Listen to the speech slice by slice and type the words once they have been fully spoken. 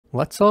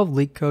Let's solve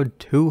Leetcode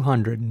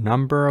 200,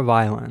 number of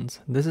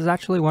islands. This is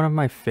actually one of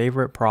my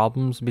favorite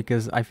problems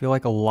because I feel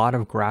like a lot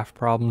of graph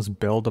problems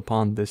build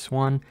upon this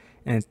one,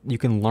 and you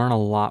can learn a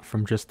lot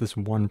from just this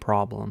one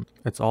problem.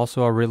 It's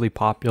also a really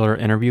popular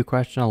interview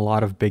question. A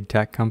lot of big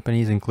tech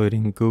companies,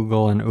 including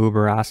Google and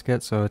Uber, ask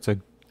it, so it's a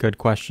good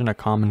question, a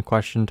common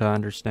question to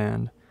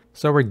understand.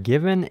 So we're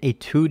given a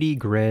 2D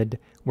grid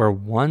where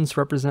ones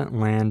represent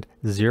land,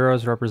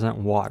 zeros represent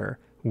water.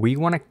 We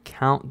want to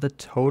count the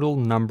total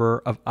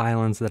number of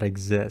islands that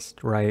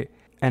exist, right?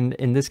 And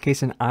in this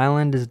case, an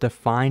island is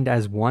defined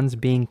as ones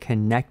being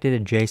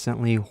connected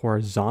adjacently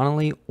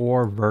horizontally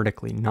or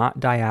vertically, not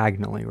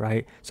diagonally,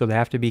 right? So they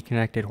have to be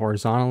connected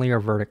horizontally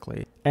or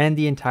vertically. And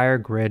the entire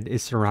grid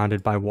is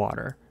surrounded by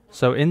water.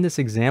 So in this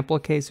example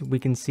case, we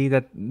can see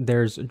that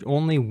there's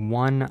only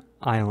one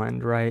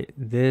island, right?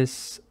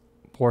 This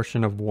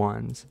portion of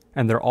ones,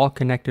 and they're all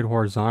connected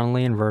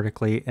horizontally and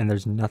vertically, and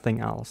there's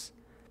nothing else.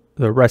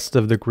 The rest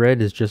of the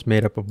grid is just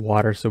made up of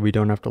water, so we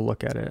don't have to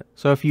look at it.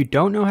 So if you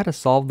don't know how to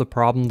solve the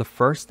problem, the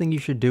first thing you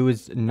should do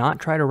is not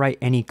try to write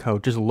any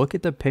code. Just look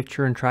at the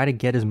picture and try to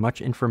get as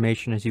much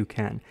information as you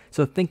can.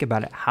 So think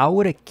about it. How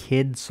would a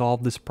kid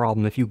solve this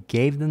problem if you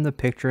gave them the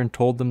picture and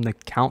told them to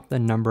count the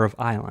number of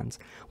islands?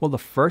 Well, the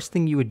first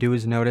thing you would do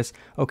is notice,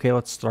 okay,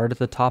 let's start at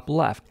the top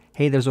left.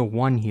 Hey, there's a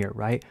 1 here,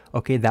 right?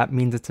 Okay, that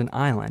means it's an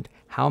island.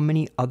 How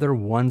many other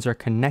ones are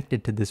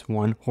connected to this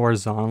one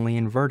horizontally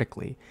and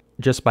vertically?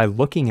 Just by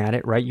looking at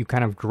it, right, you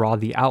kind of draw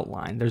the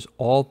outline. There's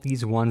all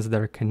these ones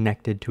that are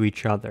connected to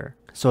each other.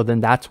 So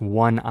then that's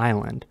one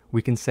island.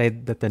 We can say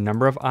that the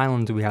number of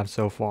islands we have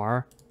so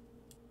far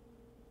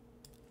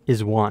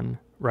is 1,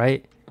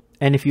 right?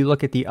 And if you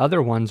look at the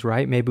other ones,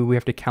 right, maybe we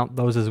have to count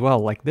those as well,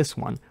 like this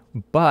one.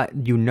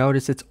 But you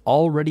notice it's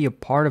already a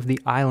part of the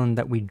island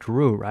that we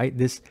drew, right?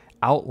 This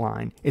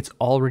outline, it's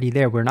already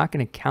there. We're not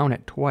going to count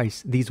it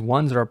twice. These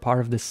ones are a part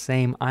of the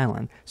same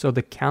island. So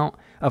the count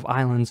of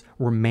islands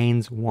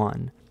remains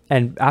 1.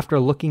 And after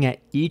looking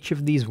at each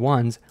of these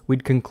ones,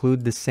 we'd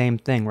conclude the same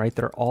thing, right?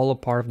 They're all a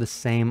part of the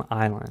same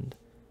island.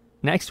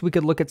 Next, we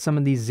could look at some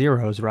of these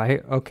zeros,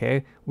 right?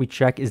 Okay, we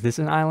check, is this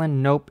an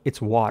island? Nope,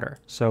 it's water.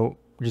 So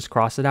just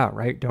cross it out,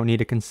 right? Don't need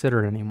to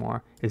consider it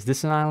anymore. Is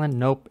this an island?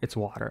 Nope, it's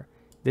water.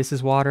 This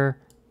is water.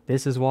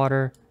 This is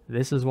water.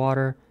 This is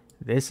water.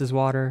 This is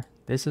water.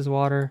 This is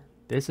water,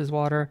 this is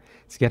water.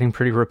 It's getting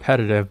pretty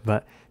repetitive,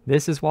 but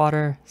this is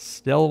water,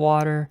 still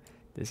water,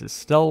 this is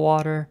still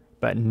water.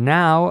 But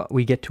now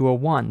we get to a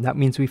 1. That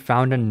means we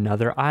found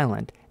another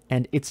island.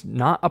 And it's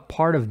not a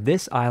part of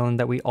this island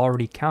that we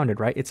already counted,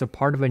 right? It's a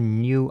part of a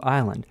new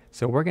island.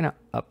 So we're going to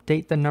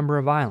update the number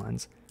of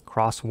islands.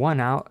 Cross 1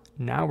 out.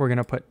 Now we're going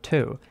to put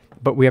 2.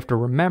 But we have to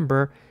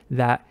remember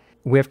that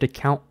we have to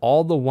count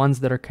all the ones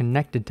that are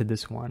connected to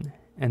this one.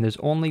 And there's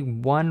only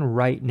one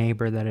right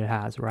neighbor that it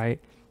has, right?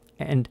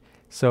 And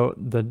so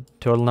the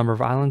total number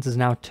of islands is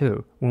now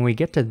 2. When we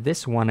get to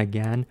this one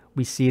again,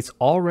 we see it's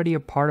already a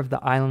part of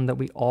the island that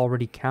we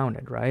already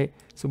counted, right?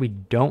 So we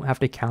don't have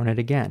to count it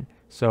again.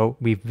 So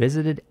we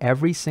visited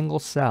every single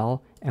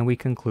cell and we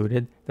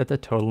concluded that the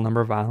total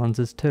number of islands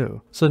is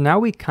 2. So now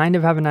we kind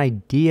of have an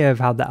idea of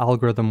how the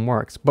algorithm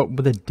works. But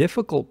the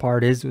difficult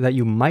part is that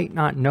you might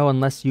not know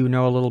unless you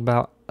know a little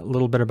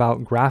bit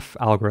about graph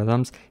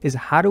algorithms, is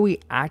how do we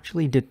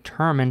actually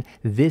determine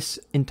this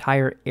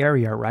entire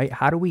area, right?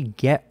 How do we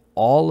get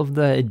all of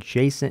the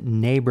adjacent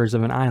neighbors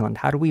of an island?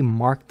 How do we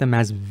mark them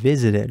as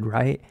visited,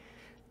 right?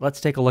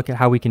 Let's take a look at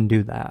how we can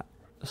do that.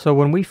 So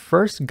when we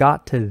first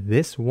got to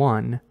this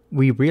one,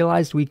 we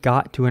realized we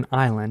got to an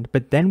island,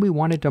 but then we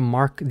wanted to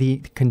mark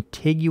the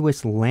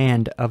contiguous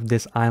land of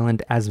this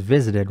island as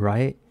visited,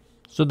 right?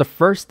 So the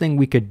first thing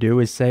we could do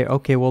is say,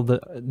 okay, well,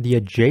 the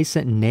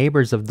adjacent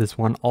neighbors of this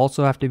one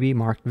also have to be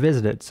marked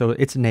visited. So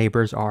its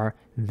neighbors are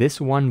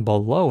this one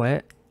below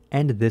it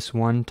and this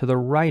one to the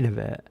right of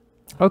it.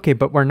 Okay,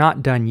 but we're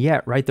not done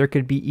yet, right? There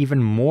could be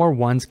even more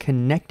ones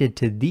connected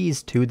to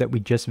these two that we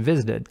just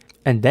visited.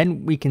 And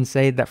then we can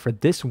say that for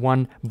this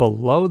one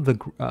below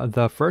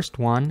the first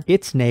one,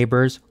 its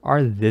neighbors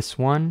are this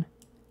one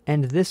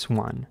and this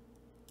one.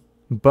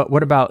 But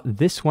what about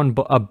this one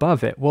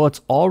above it? Well,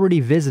 it's already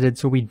visited,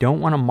 so we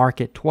don't want to mark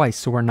it twice,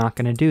 so we're not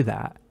going to do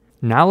that.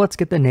 Now let's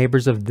get the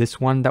neighbors of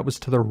this one that was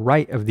to the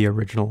right of the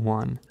original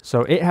one.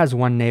 So it has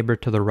one neighbor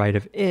to the right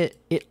of it.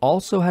 It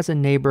also has a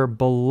neighbor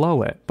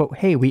below it. But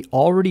hey, we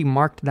already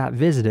marked that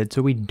visited,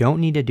 so we don't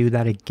need to do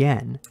that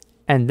again.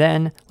 And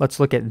then let's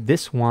look at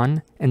this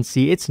one and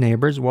see its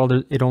neighbors. Well,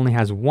 it only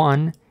has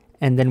 1.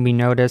 And then we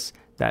notice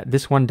that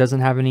this one doesn't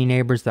have any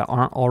neighbors that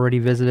aren't already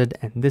visited,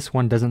 and this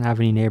one doesn't have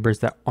any neighbors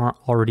that aren't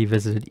already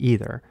visited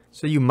either.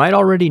 So you might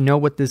already know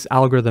what this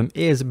algorithm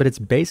is, but it's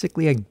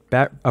basically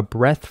a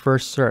breadth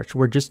first search.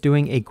 We're just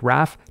doing a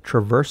graph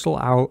traversal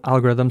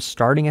algorithm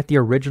starting at the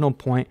original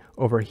point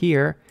over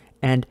here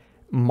and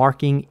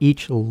marking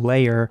each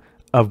layer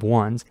of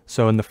ones.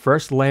 So in the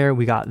first layer,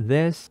 we got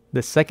this.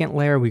 The second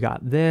layer, we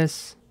got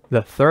this.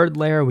 The third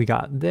layer, we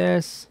got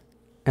this.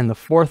 And the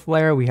fourth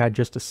layer, we had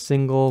just a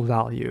single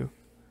value.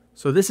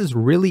 So this is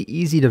really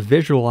easy to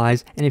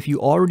visualize, and if you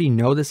already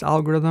know this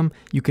algorithm,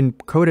 you can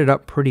code it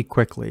up pretty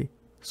quickly.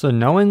 So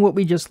knowing what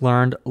we just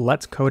learned,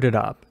 let's code it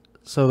up.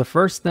 So the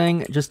first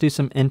thing, just do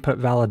some input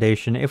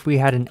validation. If we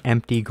had an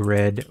empty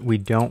grid, we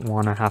don't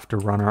want to have to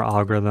run our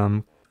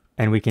algorithm,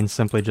 and we can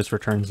simply just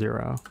return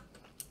 0.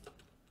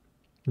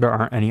 There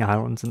aren't any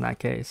islands in that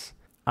case.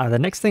 The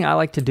next thing I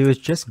like to do is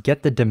just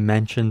get the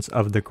dimensions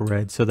of the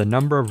grid, so the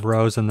number of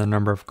rows and the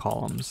number of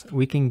columns.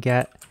 We can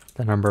get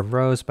the number of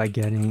rows by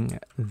doing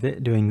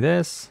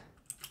this,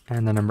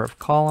 and the number of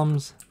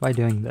columns by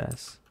doing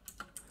this.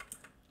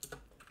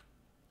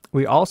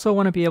 We also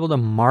want to be able to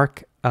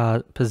mark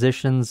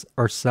positions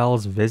or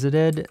cells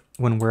visited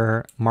when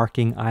we're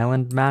marking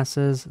island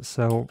masses.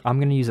 So I'm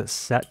going to use a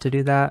set to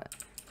do that.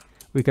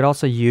 We could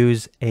also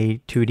use a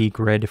 2D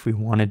grid if we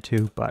wanted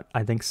to, but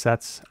I think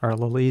sets are a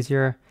little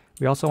easier.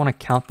 We also want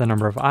to count the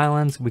number of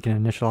islands. We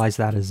can initialize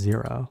that as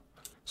 0.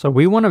 So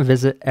we want to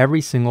visit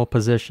every single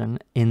position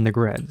in the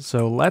grid.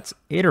 So let's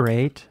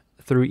iterate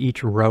through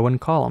each row and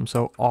column.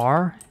 So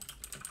R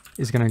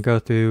is going to go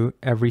through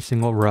every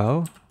single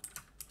row.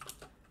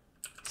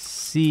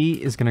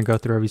 C is going to go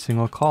through every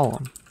single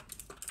column.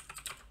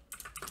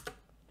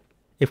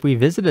 If we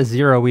visit a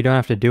 0, we don't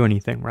have to do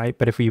anything, right?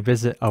 But if we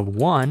visit a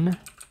 1,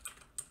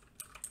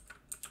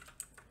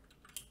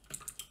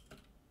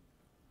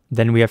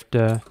 then we have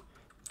to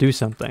do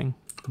something.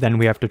 Then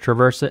we have to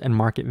traverse it and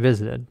mark it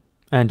visited.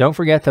 And don't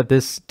forget that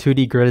this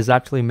 2D grid is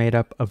actually made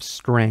up of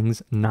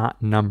strings,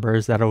 not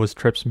numbers. That always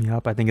trips me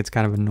up. I think it's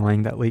kind of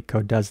annoying that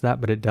Leetcode does that,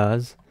 but it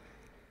does.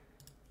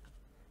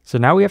 So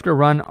now we have to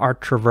run our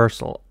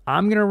traversal.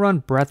 I'm going to run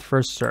breadth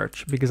first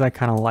search because I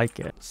kind of like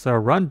it. So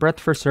run breadth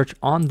first search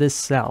on this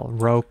cell,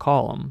 row,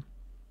 column.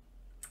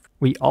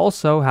 We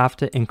also have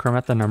to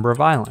increment the number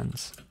of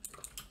islands.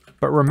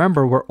 But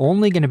remember, we're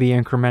only going to be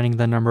incrementing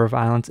the number of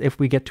islands if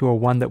we get to a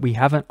 1 that we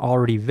haven't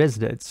already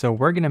visited. So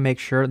we're going to make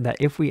sure that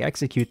if we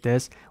execute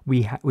this,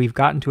 we've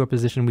gotten to a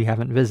position we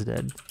haven't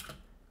visited.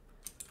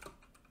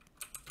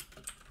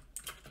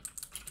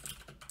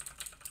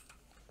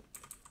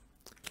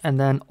 And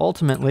then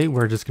ultimately,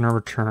 we're just going to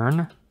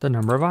return the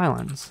number of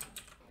islands.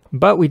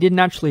 But we didn't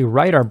actually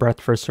write our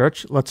breadth first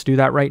search. Let's do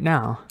that right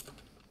now.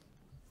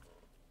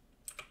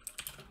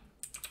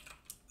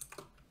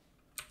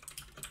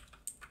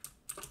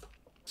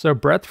 So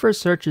breadth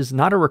first search is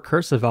not a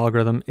recursive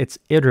algorithm, it's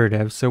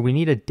iterative. So we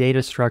need a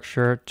data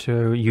structure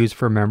to use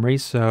for memory.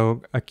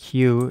 So a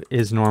queue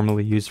is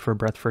normally used for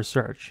breadth first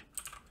search.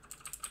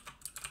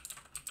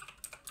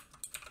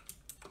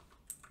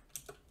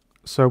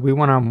 So we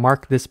want to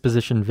mark this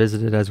position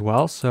visited as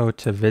well. So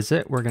to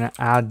visit, we're going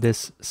to add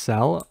this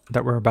cell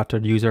that we're about to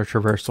use our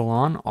traversal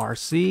on,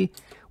 RC.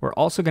 We're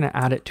also going to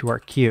add it to our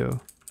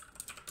queue.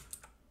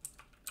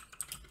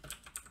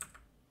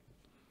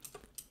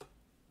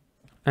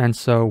 And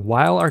so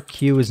while our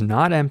queue is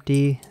not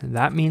empty,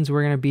 that means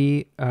we're going to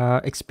be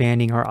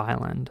expanding our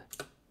island.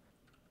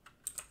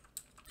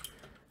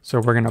 So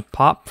we're going to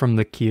pop from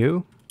the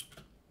queue.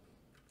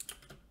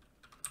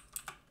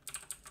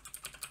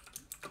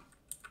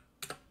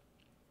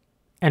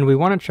 And we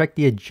want to check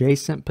the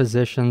adjacent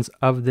positions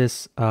of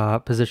this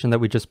position that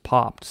we just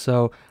popped.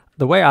 So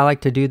the way I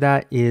like to do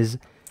that is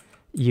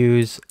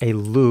use a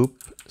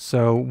loop.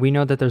 So we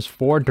know that there's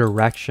 4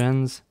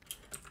 directions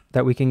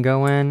that we can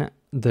go in.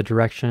 The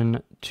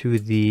direction to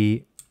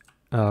the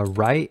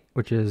right,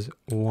 which is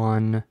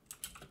 1,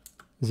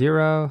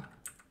 0.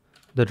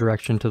 The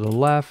direction to the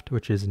left,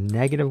 which is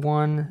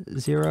 -1,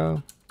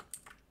 0.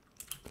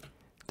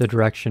 The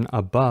direction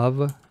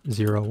above,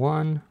 0,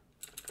 1.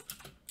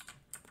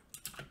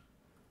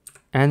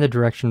 And the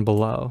direction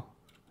below.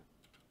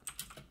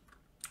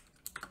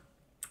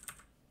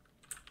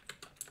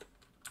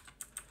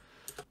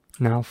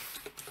 Now,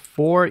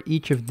 for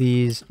each of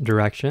these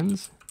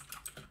directions,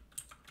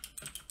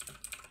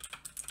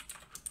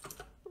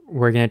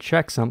 we're going to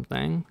check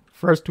something.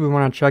 First, we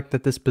want to check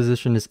that this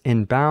position is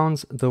in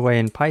bounds. The way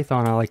in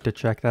Python I like to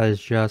check that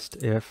is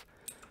just if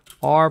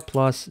r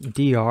plus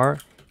dr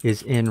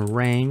is in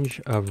range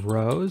of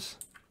rows,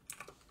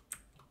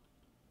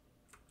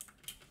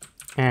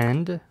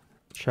 and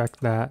check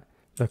that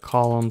the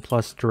column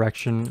plus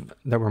direction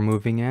that we're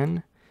moving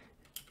in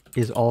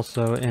is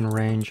also in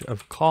range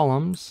of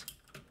columns,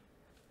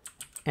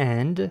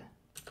 and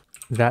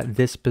that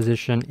this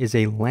position is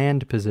a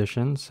land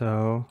position.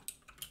 So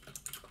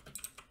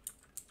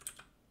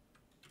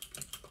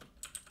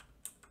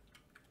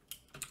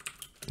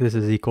this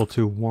is equal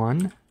to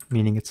 1,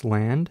 meaning it's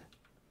land.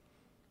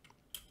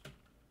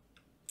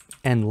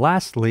 And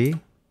lastly,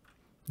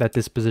 that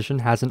this position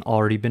hasn't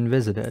already been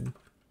visited.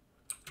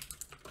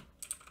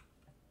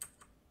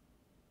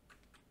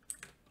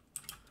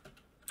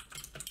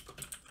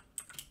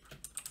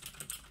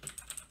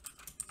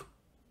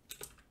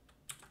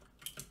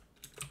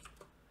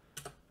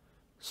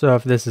 So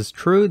if this is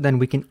true, then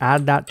we can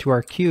add that to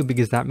our queue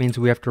because that means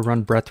we have to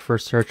run breadth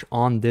first search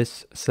on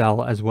this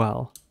cell as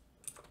well.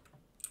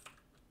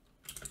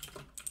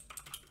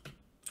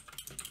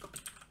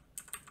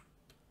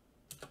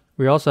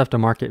 We also have to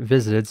mark it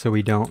visited so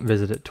we don't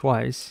visit it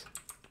twice.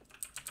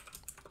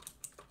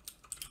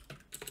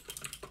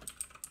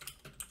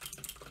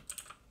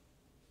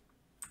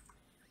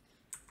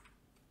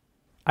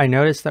 I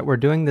noticed that we're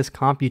doing this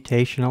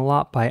computation a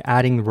lot by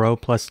adding row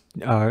plus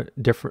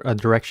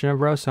direction of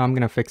row, so I'm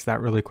going to fix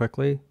that really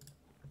quickly.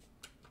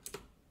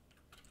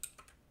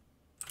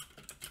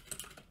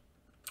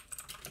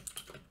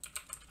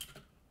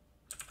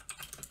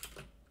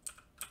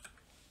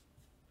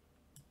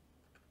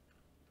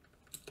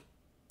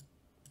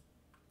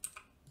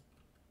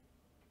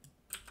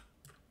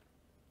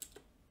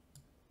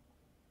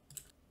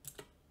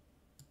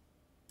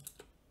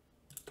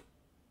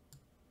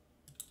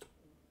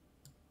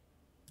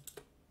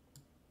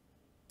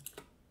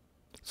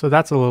 So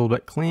that's a little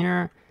bit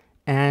cleaner,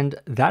 and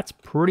that's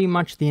pretty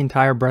much the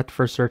entire breadth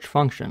first search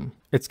function.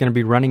 It's going to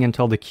be running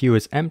until the queue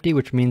is empty,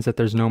 which means that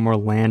there's no more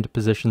land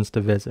positions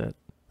to visit.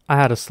 I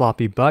had a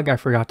sloppy bug. I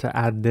forgot to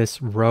add this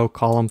row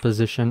column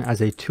position as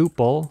a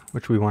tuple,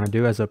 which we want to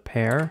do as a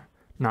pair,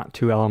 not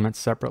two elements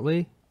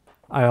separately.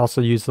 I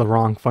also used the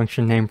wrong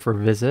function name for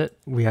visit.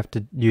 We have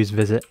to use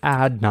visit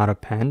add, not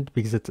append,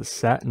 because it's a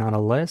set, not a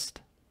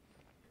list.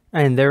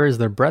 And there is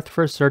the breadth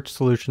first search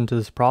solution to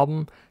this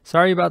problem.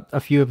 Sorry about a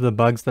few of the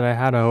bugs that I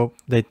had. I hope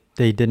they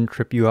didn't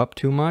trip you up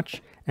too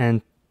much.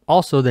 And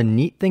also, the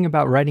neat thing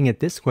about writing it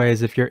this way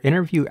is if your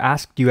interview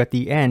asked you at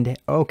the end,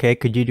 okay,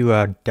 could you do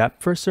a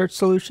depth first search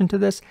solution to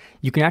this?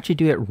 You can actually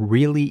do it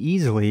really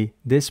easily.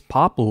 This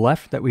pop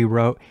left that we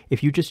wrote,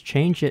 if you just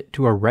change it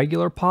to a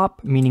regular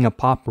pop, meaning a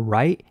pop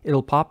right,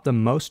 it'll pop the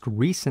most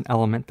recent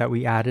element that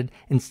we added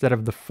instead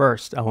of the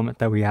first element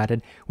that we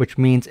added, which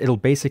means it'll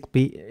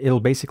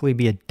basically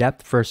be a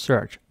depth first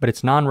search, but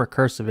it's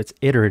non-recursive, it's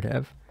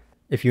iterative.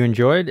 If you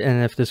enjoyed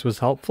and if this was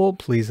helpful,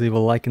 please leave a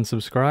like and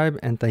subscribe,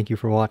 and thank you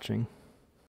for watching.